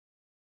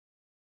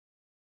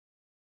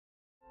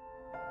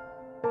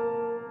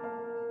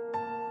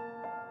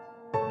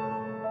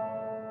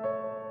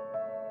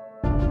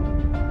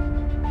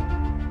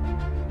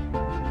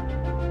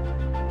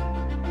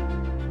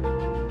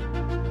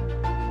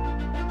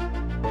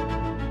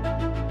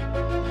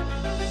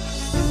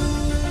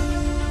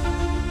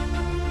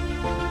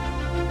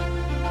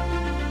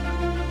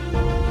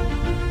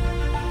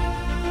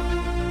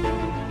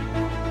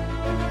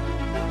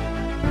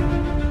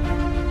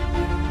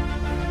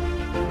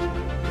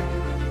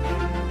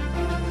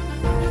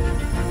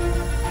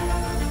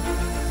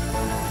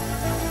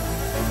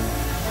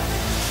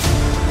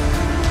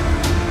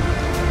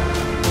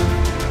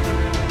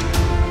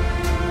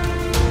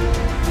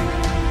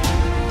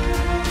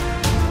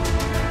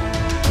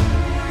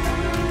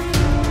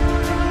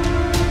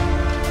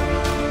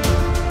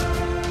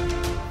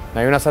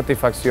hay una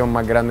satisfacción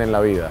más grande en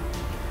la vida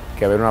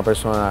que ver a una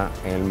persona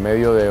en el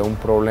medio de un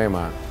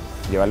problema,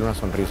 llevarle una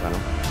sonrisa, ¿no?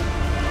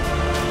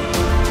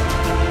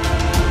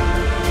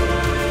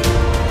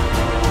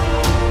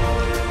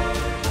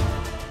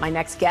 My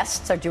next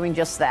guests are doing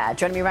just that.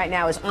 Joining me right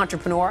now is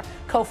entrepreneur,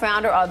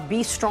 co-founder of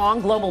Be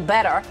Strong Global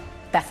Better,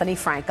 Bethany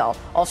Frankel.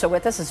 Also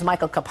with us is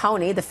Michael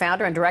Capone, the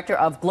founder and director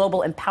of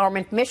Global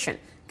Empowerment Mission.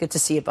 Good to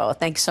see you both.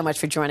 Thanks so much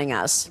for joining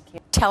us.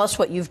 Tell us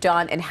what you've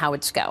done and how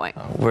it's going.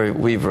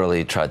 We've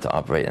really tried to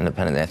operate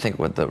independently. I think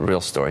what the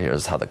real story here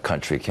is how the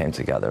country came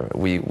together.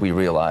 We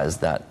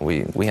realized that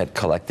we had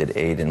collected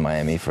aid in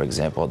Miami, for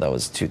example, that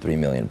was 2-3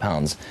 million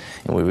pounds,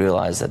 and we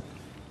realized that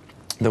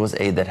there was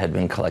aid that had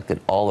been collected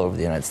all over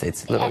the United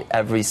States, literally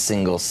every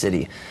single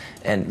city.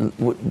 And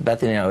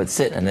Bethany and I would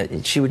sit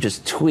and she would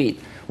just tweet,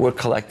 we're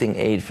collecting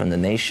aid from the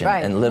nation.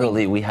 Right. And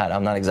literally we had,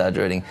 I'm not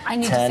exaggerating,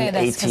 10,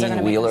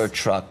 18-wheeler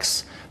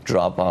trucks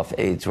drop off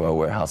aid to our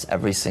warehouse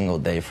every single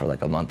day for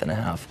like a month and a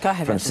half. Go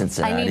ahead. From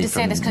Cincinnati,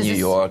 from New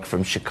York,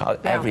 from Chicago,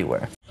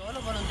 everywhere. Todos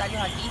los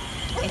voluntarios aquí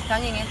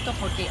están en esto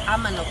porque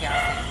aman lo que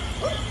hacen.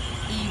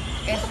 Y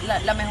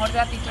es la mejor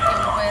gratitud que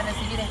uno puede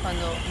recibir es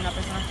cuando una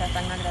persona está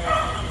tan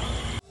agradecida.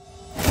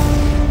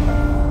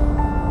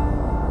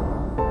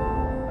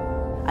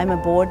 I'm a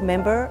board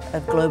member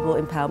of Global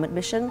Empowerment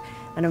Mission,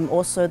 and I'm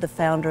also the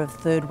founder of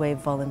Third Wave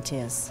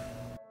Volunteers.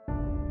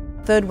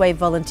 Third Wave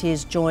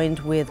Volunteers joined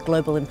with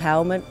Global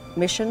Empowerment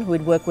Mission, who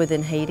we'd work with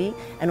in Haiti,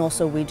 and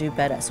also We Do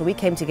Better. So we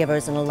came together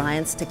as an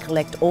alliance to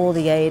collect all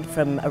the aid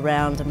from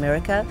around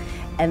America,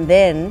 and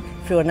then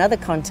through another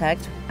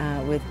contact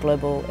with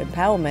Global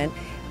Empowerment,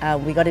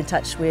 we got in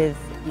touch with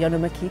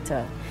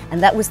Makita.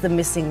 And that was the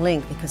missing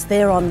link because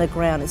they're on the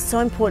ground. It's so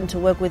important to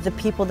work with the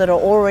people that are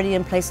already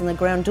in place on the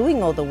ground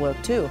doing all the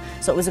work too.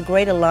 So it was a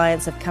great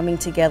alliance of coming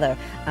together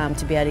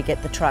to be able to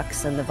get the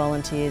trucks and the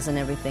volunteers and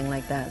everything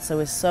like that. So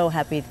we're so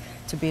happy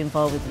to be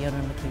involved with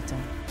Makita.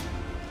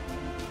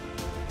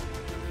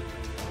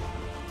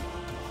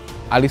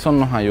 Alison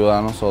nos ayuda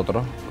a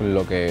nosotros con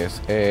lo que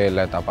es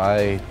la etapa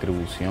de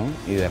distribución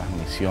y de las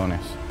misiones.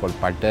 Por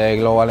parte de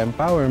Global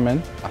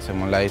Empowerment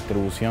hacemos la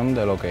distribución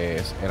de lo que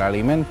es el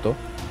alimento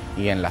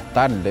y en las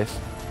tardes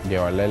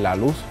llevarle la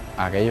luz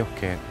a aquellos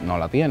que no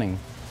la tienen.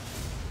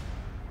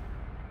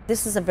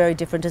 This is a very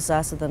different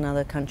disaster than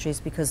other countries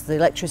because the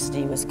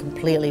electricity was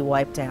completely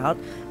wiped out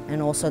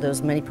and also there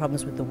was many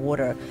problems with the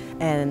water.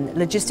 And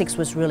logistics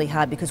was really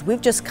hard because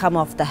we've just come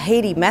off the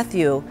Haiti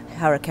Matthew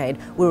hurricane,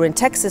 we were in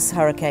Texas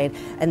hurricane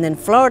and then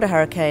Florida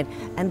hurricane,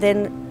 and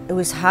then it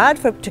was hard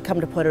to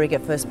come to Puerto Rico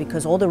at first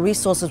because all the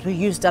resources were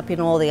used up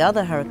in all the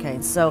other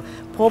hurricanes. So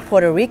poor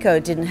Puerto Rico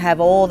didn't have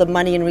all the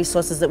money and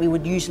resources that we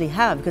would usually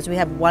have because we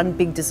have one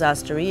big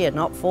disaster a year,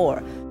 not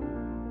four.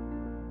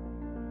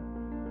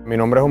 Mi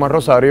nombre es Omar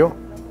Rosario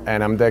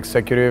and I'm the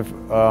executive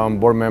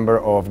board member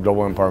of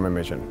Global Empowerment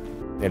Mission.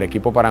 El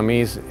equipo para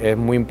mí es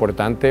muy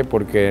importante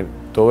porque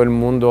todo el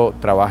mundo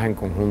trabaja en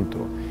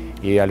conjunto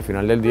y al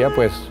final del día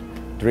pues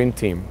dream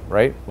team,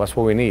 right? That's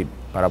what we need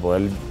para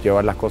poder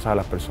llevar las cosas a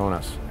las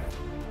personas.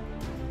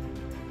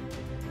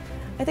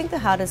 I think the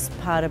hardest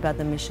part about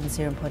the missions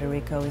here in Puerto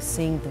Rico is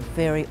seeing the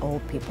very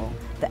old people,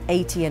 the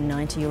 80 and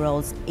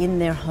 90-year-olds in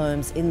their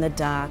homes in the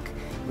dark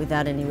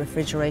without any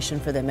refrigeration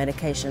for their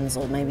medications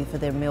or maybe for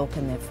their milk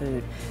and their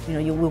food.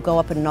 You know, we'll go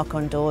up and knock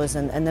on doors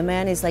and the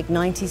man is like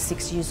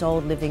 96 years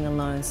old living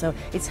alone. So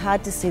it's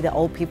hard to see the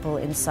old people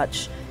in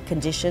such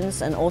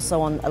conditions, and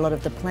also on a lot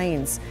of the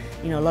planes.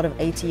 You know, a lot of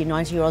 80 and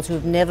 90-year-olds who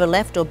have never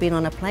left or been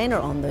on a plane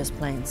are on those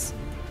planes.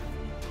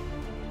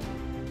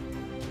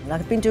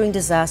 I've been doing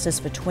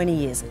disasters for 20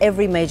 years,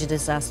 every major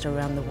disaster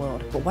around the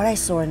world. But what I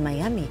saw in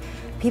Miami,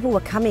 people were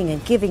coming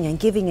and giving and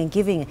giving and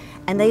giving,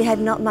 and they had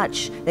not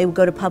much. They would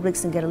go to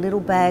Publix and get a little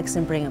bags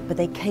and bring it, but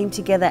they came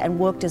together and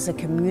worked as a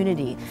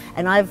community.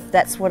 And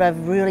that's what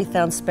I've really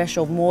found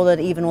special, more than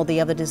even all the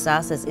other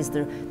disasters, is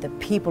the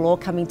people all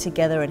coming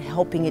together and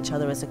helping each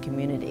other as a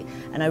community.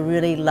 And I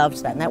really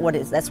loved that,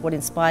 and that's what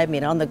inspired me.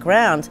 And on the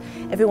ground,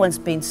 everyone's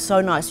been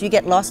so nice. You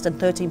get lost and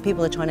 13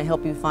 people are trying to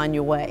help you find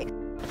your way.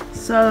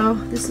 So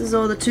this is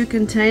all the 2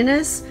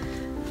 containers.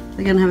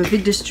 They're going to have a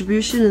big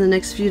distribution in the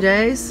next few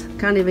days.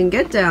 Can't even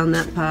get down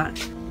that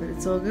part, but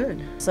it's all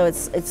good. So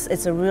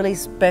it's a really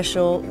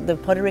special, the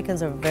Puerto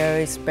Ricans are a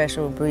very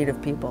special breed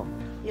of people.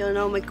 You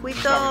know,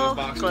 Maquito,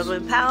 Global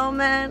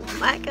Empowerment,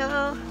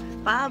 Michael,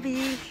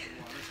 Bobby,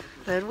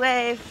 Third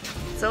Wave,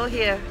 it's all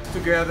here.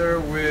 Together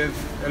with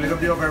a little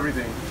bit of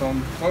everything,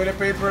 from toilet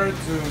paper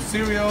to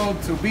cereal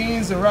to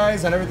beans and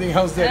rice and everything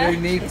else that we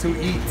need to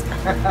eat.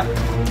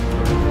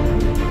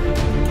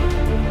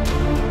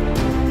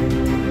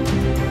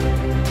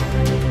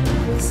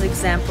 This is an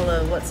example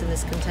of what's in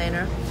this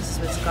container. This is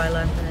with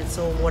Skyline, and it's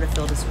all water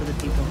filters for the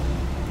people.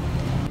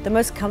 The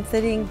most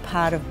comforting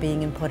part of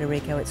being in Puerto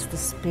Rico, it's the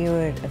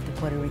spirit of the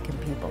Puerto Rican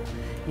people.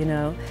 You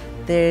know,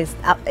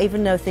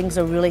 even though things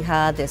are really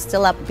hard, they're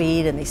still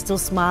upbeat and they still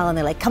smile and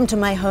they're like, come to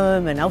my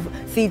home and I'll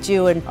feed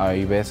you. And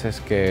hay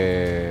veces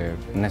que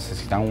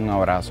necesitan un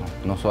abrazo,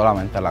 no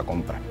solamente la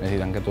compra,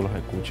 necesitan que tú los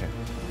escuches.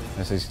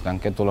 Necesitan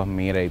que tú los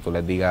mires y tú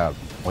les digas,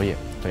 oye,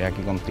 estoy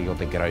aquí contigo,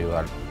 te quiero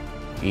ayudar.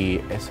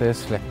 Y esa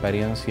es la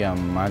experiencia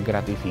más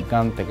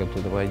gratificante que tú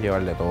te puedes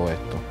llevar de todo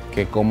esto,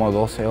 que como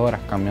 12 horas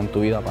cambian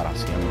tu vida para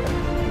siempre.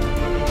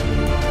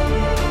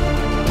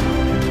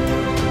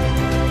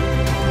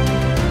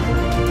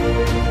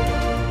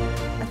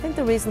 I think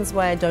the reasons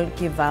why I don't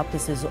give up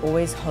is there's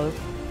always hope,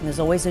 and there's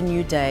always a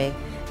new day.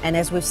 And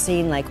as we've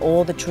seen, like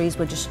all the trees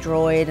were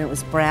destroyed and it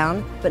was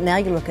brown, but now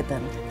you look at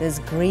them, there's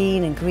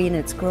green and green and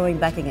it's growing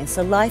back again.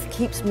 So life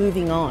keeps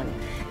moving on.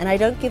 And I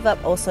don't give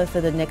up also for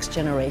the next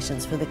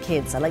generations, for the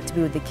kids. I like to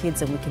be with the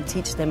kids and we can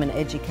teach them and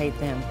educate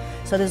them.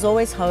 So there's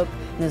always hope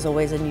and there's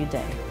always a new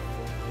day.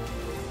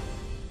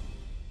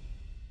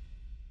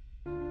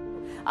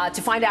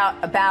 To find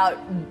out about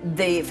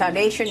the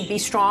foundation Be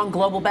Strong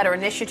Global Better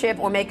Initiative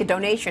or make a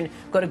donation,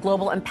 go to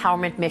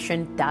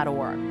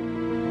globalempowermentmission.org.